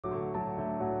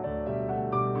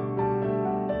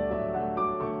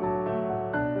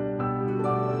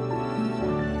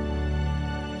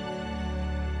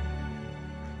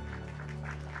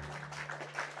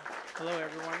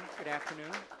Good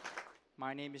afternoon.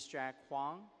 My name is Jack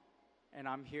Huang, and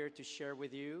I'm here to share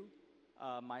with you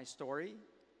my story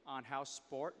on how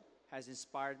sport has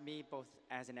inspired me both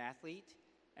as an athlete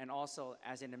and also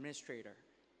as an administrator,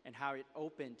 and how it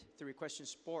opened, through equestrian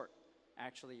sport,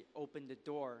 actually opened the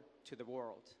door to the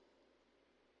world.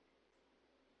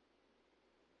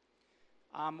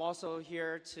 I'm also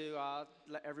here to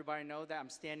let everybody know that I'm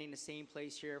standing in the same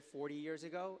place here 40 years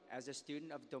ago as a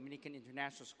student of Dominican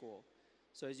International School.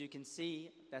 So as you can see,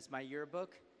 that's my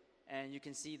yearbook, and you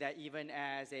can see that even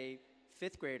as a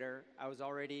fifth grader, I was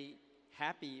already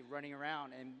happy running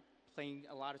around and playing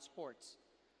a lot of sports.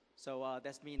 So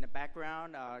that's me in the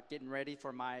background, getting ready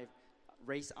for my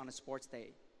race on a sports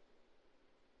day.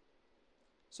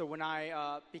 So when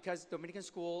because Dominican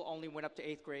school only went up to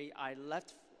 8th grade, I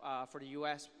left for the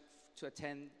US to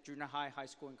attend junior high, high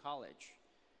school, and college.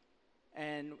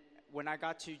 And when I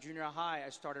got to junior high, I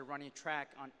started running track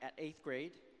at 8th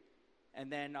grade.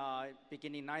 And then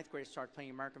beginning 9th grade, I started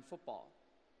playing American football.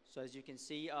 So as you can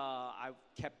see, I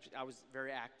was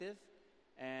very active.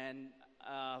 And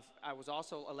I was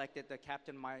also elected the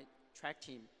captain of my track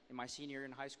team in my senior year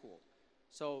in high school.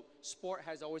 So sport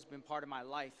has always been part of my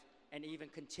life, and even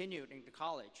continued into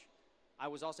college. I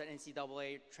was also an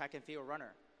NCAA track and field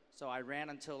runner. So I ran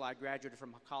until I graduated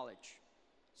from college.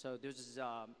 So this is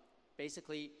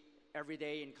basically every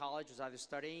day in college was either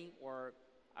studying, or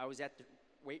I was at the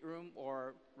weight room,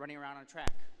 or running around on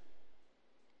track.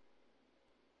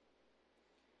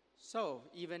 So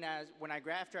even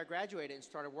after I graduated and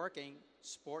started working,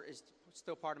 sport is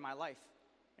still part of my life.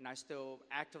 And I still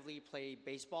actively play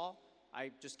baseball.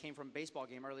 I just came from a baseball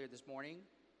game earlier this morning.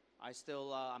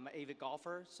 I'm an avid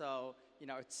golfer, so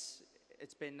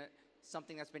it's been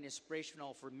something that's been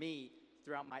inspirational for me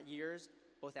throughout my years,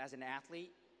 both as an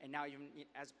athlete and now even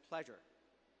as pleasure.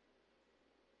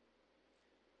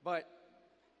 But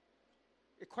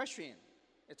equestrian,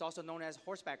 it's also known as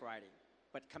horseback riding,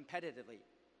 but competitively.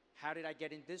 How did I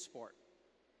get into this sport?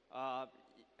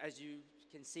 As you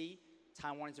can see,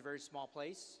 Taiwan is a very small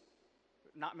place.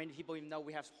 Not many people even know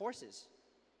we have horses.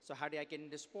 So how did I get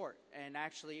into sport? And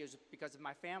actually, it was because of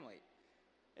my family.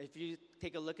 If you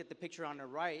take a look at the picture on the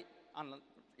right,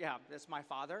 that's my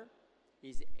father.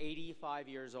 He's 85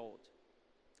 years old,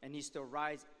 and he still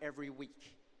rides every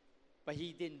week. But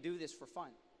he didn't do this for fun.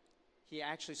 He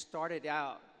actually started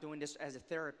out doing this as a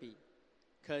therapy,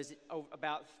 because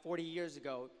about 40 years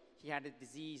ago, he had a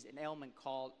disease, an ailment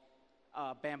called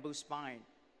bamboo spine,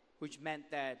 which meant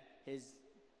that his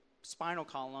spinal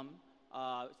column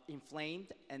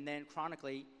inflamed, and then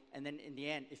chronically, and then in the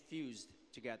end, it fused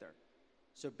together.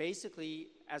 So basically,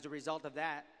 as a result of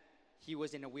that, he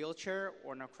was in a wheelchair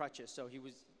or on crutches, so he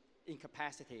was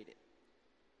incapacitated.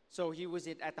 So he was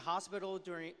at the hospital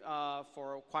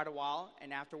for quite a while,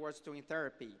 and afterwards doing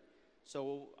therapy.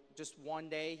 So just one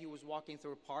day, he was walking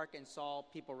through a park and saw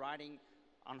people riding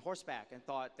on horseback, and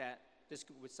thought that this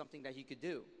was something that he could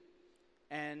do.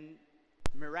 And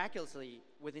miraculously,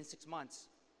 within 6 months,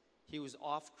 he was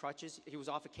off crutches, he was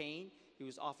off a cane, he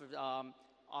was off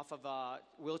of a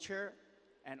wheelchair,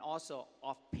 and also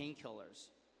off painkillers.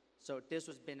 So this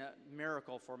has been a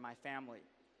miracle for my family.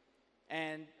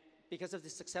 And because of the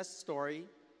success story,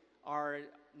 our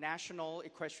National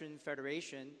Equestrian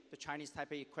Federation, the Chinese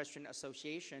Taipei Equestrian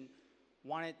Association,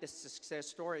 wanted this success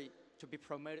story to be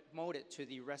promoted to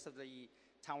the rest of the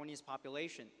Taiwanese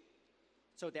population.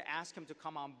 So they asked him to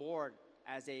come on board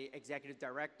as an executive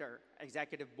director,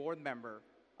 executive board member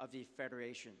of the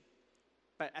federation.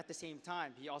 But at the same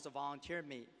time, he also volunteered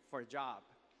me for a job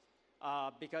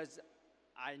because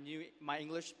I knew my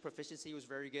English proficiency was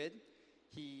very good.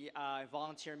 He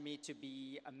volunteered me to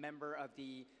be a member of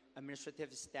the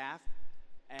administrative staff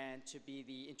and to be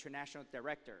the international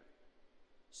director.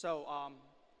 So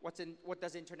what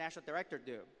does the international director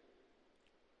do?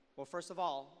 Well, first of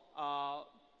all,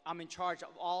 I'm in charge of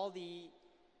all the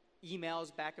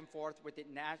emails back and forth with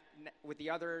the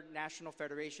other national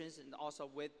federations, and also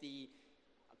with the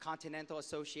continental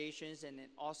associations, and then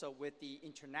also with the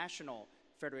international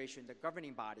federation, the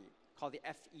governing body, called the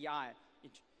FEI,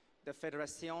 the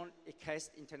Fédération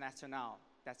Équestre Internationale.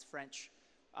 That's French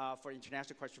for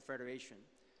International Equestrian Federation.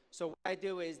 So what I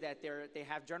do is that they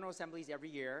have general assemblies every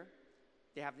year.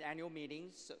 They have annual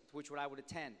meetings, which I would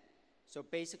attend. So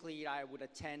basically, I would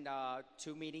attend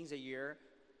 2 meetings a year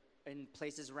in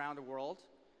places around the world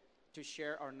to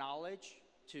share our knowledge,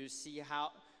 to see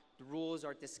how the rules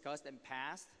are discussed and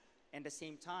passed, and at the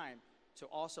same time, to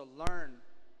also learn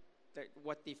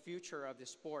what the future of the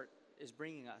sport is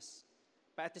bringing us.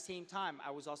 But at the same time,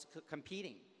 I was also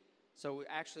competing. So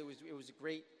actually, it was a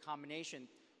great combination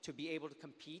to be able to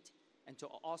compete and to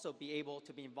also be able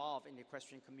to be involved in the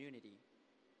equestrian community.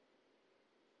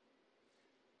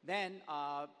 Then,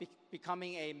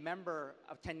 becoming a member,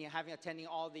 attending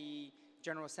all the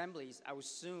General Assemblies, I was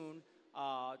soon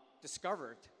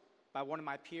discovered by one of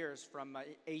my peers from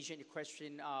Asian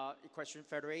Equestrian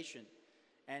Federation.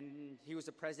 And he was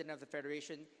the president of the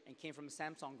federation and came from the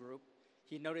Samsung group.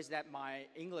 He noticed that my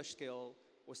English skill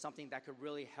was something that could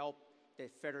really help the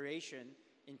federation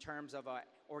in terms of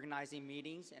organizing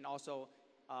meetings and also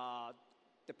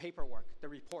the paperwork, the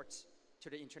reports to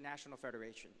the International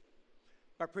Federation.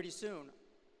 But pretty soon,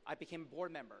 I became a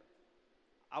board member.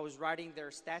 I was writing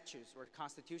their statutes or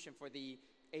constitution for the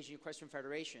Asian Equestrian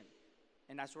Federation.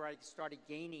 And that's where I started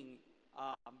gaining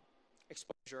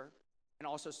exposure and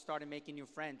also started making new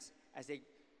friends as they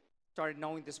started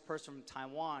knowing this person from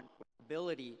Taiwan with the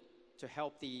ability to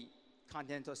help the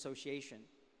Continental Association.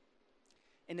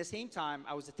 In the same time,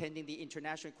 I was attending the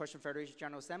International Equestrian Federation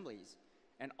General Assemblies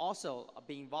and also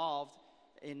being involved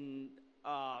in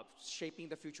shaping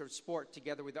the future of sport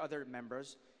together with other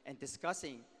members and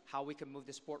discussing how we can move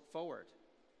the sport forward.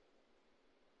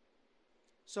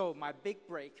 So my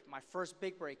first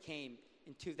big break came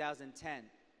in 2010.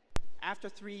 After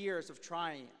 3 years of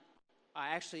trying, I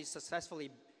actually successfully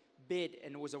bid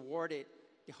and was awarded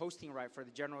the hosting right for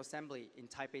the General Assembly in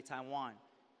Taipei, Taiwan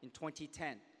in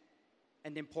 2010.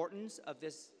 And the importance of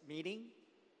this meeting,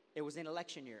 it was an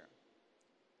election year.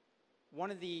 One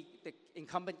of the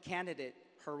incumbent candidate,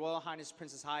 Her Royal Highness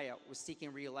Princess Haya, was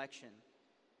seeking re-election.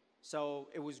 So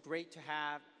it was great to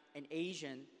have an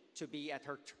Asian to be at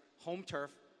her home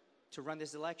turf to run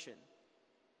this election.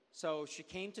 So she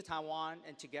came to Taiwan,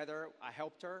 and together I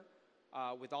helped her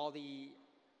with all the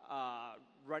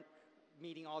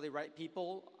meeting all the right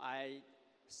people. I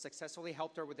successfully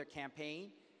helped her with her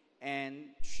campaign, and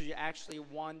she actually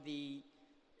won the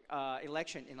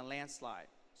election in a landslide.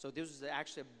 So this was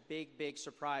actually a big, big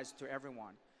surprise to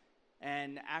everyone.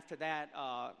 And after that,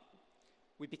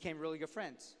 we became really good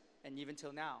friends, and even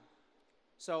till now.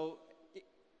 So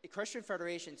Equestrian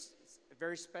Federation is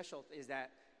very special is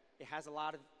that it has a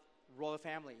lot of royal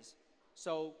families.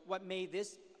 So what made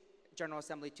this General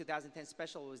Assembly 2010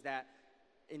 special was that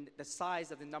in the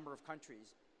size of the number of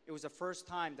countries. It was the first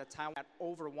time that Taiwan had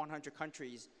over 100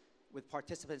 countries with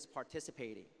participants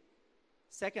participating.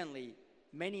 Secondly,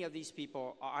 many of these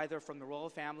people are either from the royal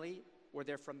family or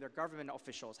they're from their government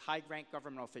officials, high-ranked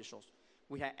government officials.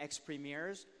 We had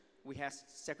ex-premiers, we had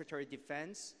Secretary of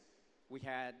Defense, we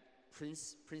had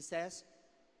princess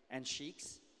and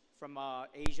sheiks from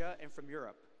Asia and from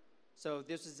Europe. So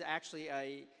this is actually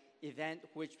an event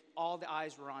which all the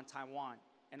eyes were on Taiwan,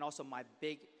 and also my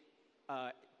big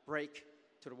break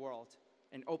to the world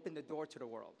and opened the door to the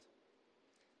world.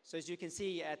 So as you can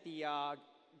see at the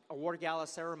award gala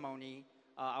ceremony,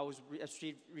 I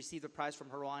received the prize from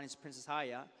Her Royal Highness Princess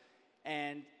Haya,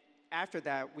 and after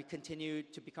that we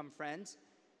continued to become friends.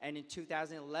 And in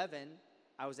 2011,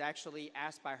 I was actually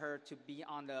asked by her to be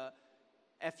on the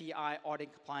FEI Audit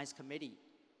and Compliance Committee.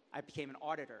 I became an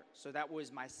auditor. So that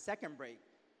was my second break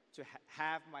to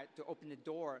to open the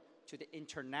door to the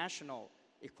international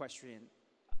equestrian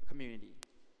community.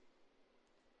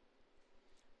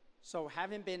 So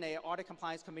having been an Audit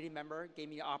Compliance Committee member gave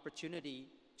me the opportunity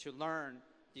to learn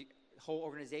the whole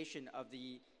organization of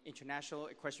the International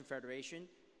Equestrian Federation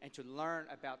and to learn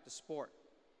about the sport.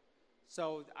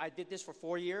 So I did this for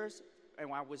 4 years,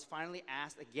 and I was finally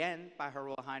asked again by Her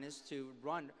Royal Highness to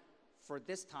run for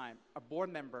this time a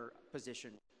board member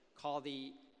position called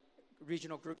the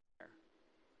Regional Group Chair.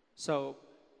 So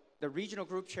the Regional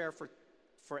Group Chair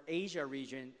for Asia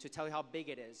region, to tell you how big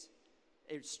it is,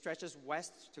 it stretches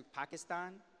west to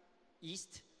Pakistan,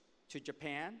 east to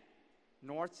Japan,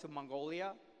 north to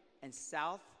Mongolia, and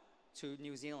south to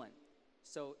New Zealand.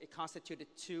 So it constituted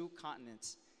 2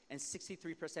 continents and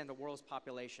 63% of the world's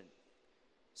population.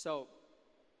 So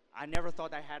I never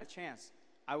thought I had a chance.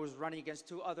 I was running against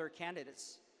 2 other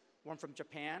candidates, one from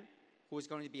Japan, who was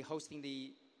going to be hosting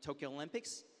the Tokyo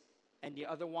Olympics, and the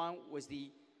other one was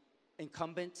the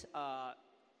incumbent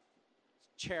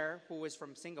chair, who was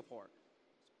from Singapore.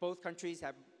 Both countries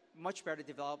have much better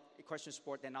developed equestrian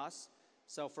sport than us,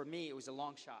 so for me, it was a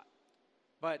long shot.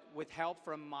 But with help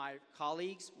from my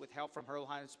colleagues, with help from Her Royal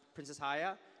Highness Princess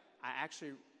Haya, I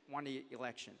actually won the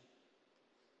election.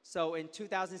 So in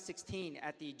 2016,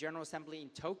 at the General Assembly in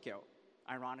Tokyo,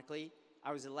 ironically,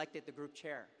 I was elected the group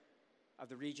chair of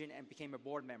the region and became a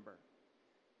board member.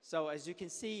 So as you can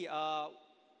see,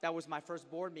 that was my first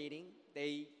board meeting.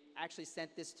 They actually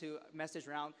sent this message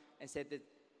around and said the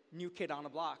new kid on the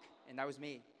block, and that was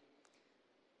me.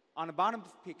 On the bottom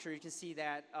picture, you can see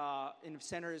that in the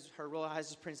center is Her Royal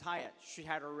Highness Prince Hyatt. She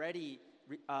had already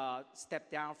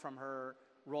stepped down from her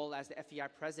role as the FEI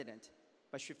president,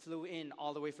 but she flew in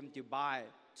all the way from Dubai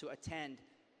to attend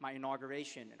my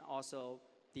inauguration and also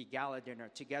the gala dinner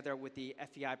together with the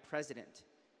FEI president.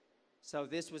 So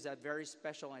this was a very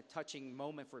special and touching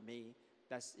moment for me.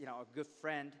 That's, you know, a good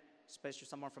friend, especially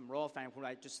someone from royal family who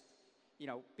I just, you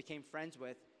know, became friends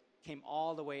with, came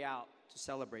all the way out to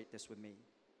celebrate this with me.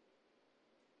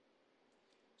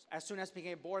 As soon as I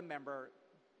became a board member,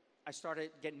 I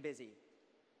started getting busy.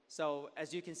 So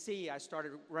as you can see, I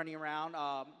started running around.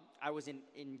 I was in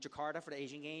Jakarta for the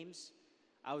Asian Games.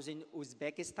 I was in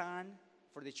Uzbekistan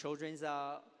for the children's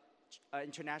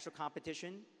international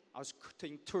competition. I was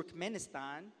in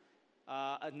Turkmenistan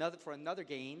for another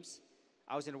games.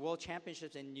 I was in the World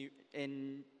Championships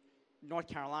in North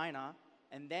Carolina.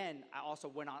 And then I also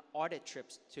went on audit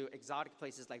trips to exotic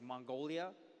places like Mongolia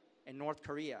and North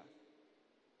Korea.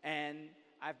 And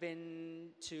I've been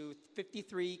to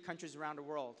 53 countries around the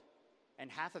world,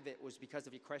 and half of it was because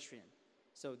of equestrian.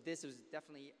 So this was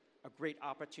definitely a great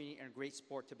opportunity and a great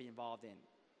sport to be involved in.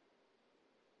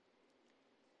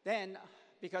 Then,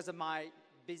 because of my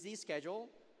busy schedule,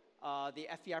 the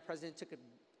FEI president took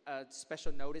a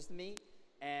special notice of me,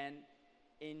 and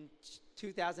in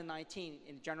 2019,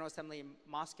 in the General Assembly in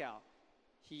Moscow,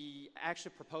 he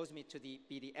actually proposed me to be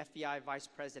the FEI vice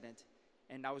president,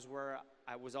 and that was where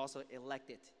I was also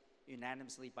elected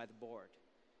unanimously by the board.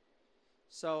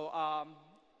 So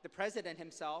the president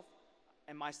himself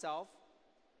and myself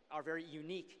are very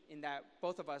unique in that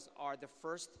both of us are the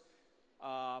first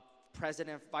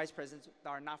president, vice presidents that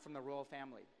are not from the royal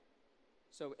family.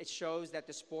 So it shows that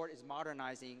the sport is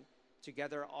modernizing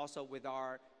together also with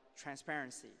our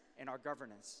transparency and our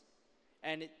governance.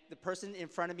 And the person in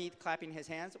front of me clapping his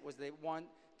hands was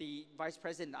the vice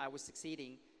president I was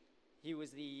succeeding. He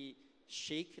was the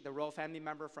Sheikh, the royal family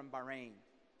member from Bahrain.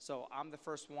 So I'm the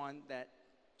first one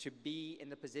to be in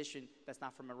the position that's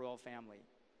not from a royal family.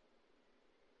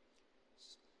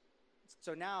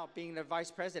 So now, being the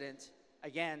vice president,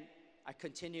 again, I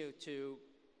continue to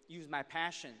use my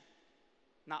passion,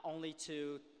 not only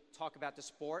to talk about the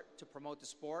sport, to promote the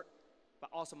sport, but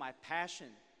also my passion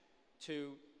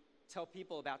to tell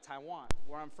people about Taiwan,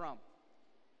 where I'm from.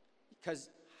 Because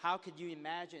how could you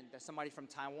imagine that somebody from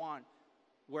Taiwan,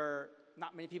 where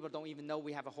not many people don't even know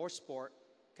we have a horse sport,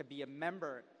 could be a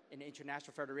member in the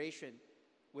International Federation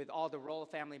with all the royal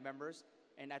family members,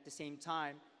 and at the same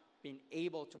time, being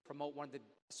able to promote one of the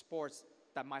sports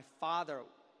that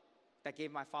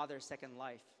gave my father a second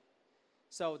life.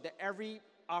 So every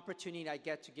opportunity I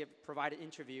get to provide an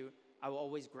interview, I will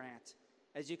always grant.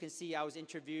 As you can see, I was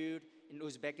interviewed in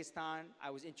Uzbekistan. I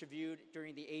was interviewed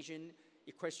during the Asian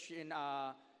Equestrian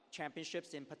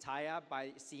Championships in Pattaya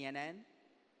by CNN,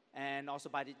 and also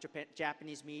by the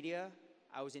Japanese media.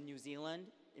 I was in New Zealand,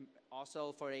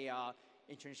 also for a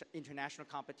international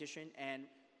competition, and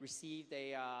received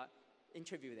a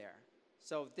interview there.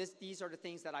 So these are the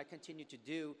things that I continue to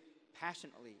do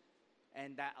passionately,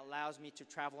 and that allows me to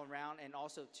travel around and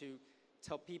also to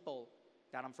tell people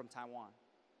that I'm from Taiwan.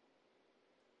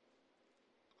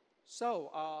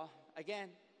 So again,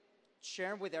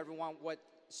 sharing with everyone what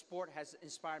sport has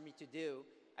inspired me to do.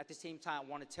 At the same time, I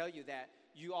want to tell you that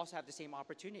you also have the same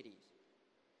opportunities,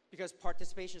 because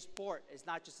participation in sport is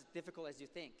not just as difficult as you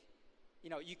think. You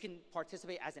know, you can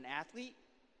participate as an athlete,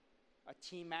 a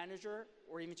team manager,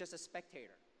 or even just a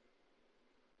spectator.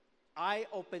 I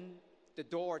opened the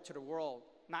door to the world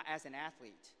not as an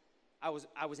athlete. I was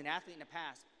an athlete in the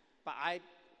past, but I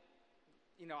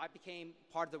became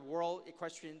part of the world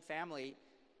equestrian family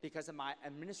because of my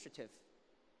administrative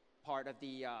part of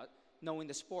the knowing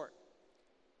the sport.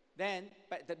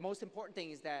 But the most important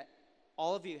thing is that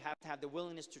all of you have to have the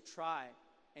willingness to try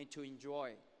and to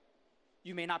enjoy.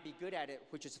 You may not be good at it,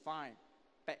 which is fine,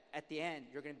 but at the end,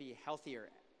 you're going to be healthier.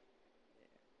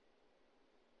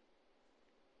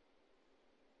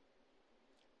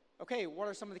 Okay, what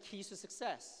are some of the keys to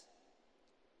success?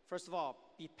 First of all,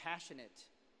 be passionate.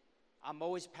 I'm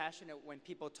always passionate when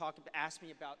people ask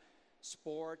me about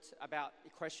sports, about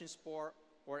equestrian sport,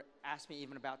 or ask me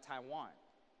even about Taiwan.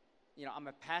 You know, I'm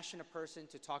a passionate person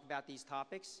to talk about these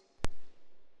topics.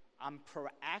 I'm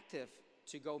proactive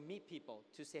to go meet people,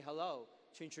 to say hello,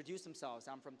 to introduce themselves.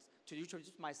 To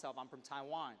introduce myself, I'm from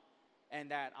Taiwan, and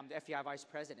that I'm the FEI vice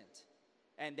president.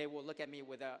 And they will look at me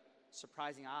with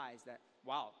surprising eyes that,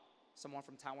 wow, someone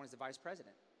from Taiwan is the vice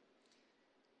president.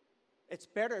 It's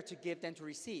better to give than to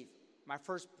receive. My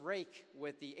first break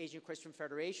with the Asian Equestrian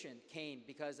Federation came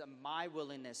because of my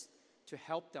willingness to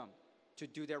help them, to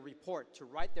do their report, to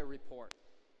write their report,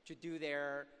 to do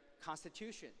their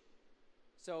constitution.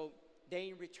 So they,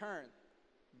 in return,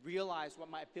 realized what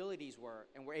my abilities were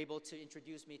and were able to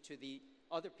introduce me to the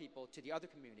other people, to the other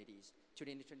communities, to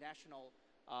the international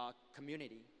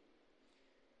community.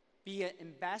 Be an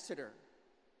ambassador.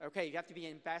 Okay, you have to be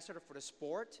an ambassador for the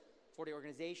sport, for the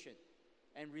organization.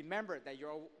 And remember that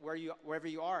wherever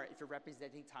you are, if you're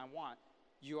representing Taiwan,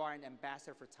 you are an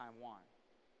ambassador for Taiwan.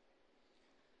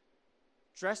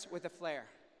 Dress with a flair.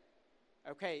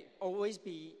 Okay, always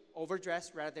be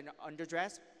overdressed rather than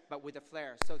underdressed, but with a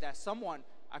flair, so that someone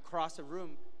across the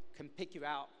room can pick you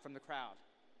out from the crowd,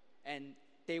 and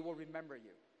they will remember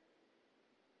you.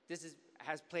 This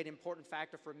has played an important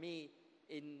factor for me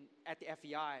at the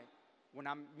FEI when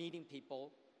I'm meeting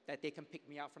people, that they can pick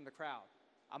me out from the crowd.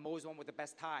 I'm always one with the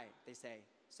best tie, they say.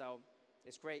 So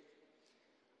it's great.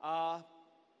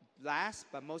 Last,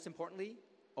 but most importantly,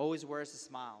 always wears a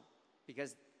smile,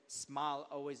 because smile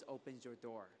always opens your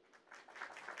door.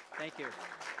 Thank you.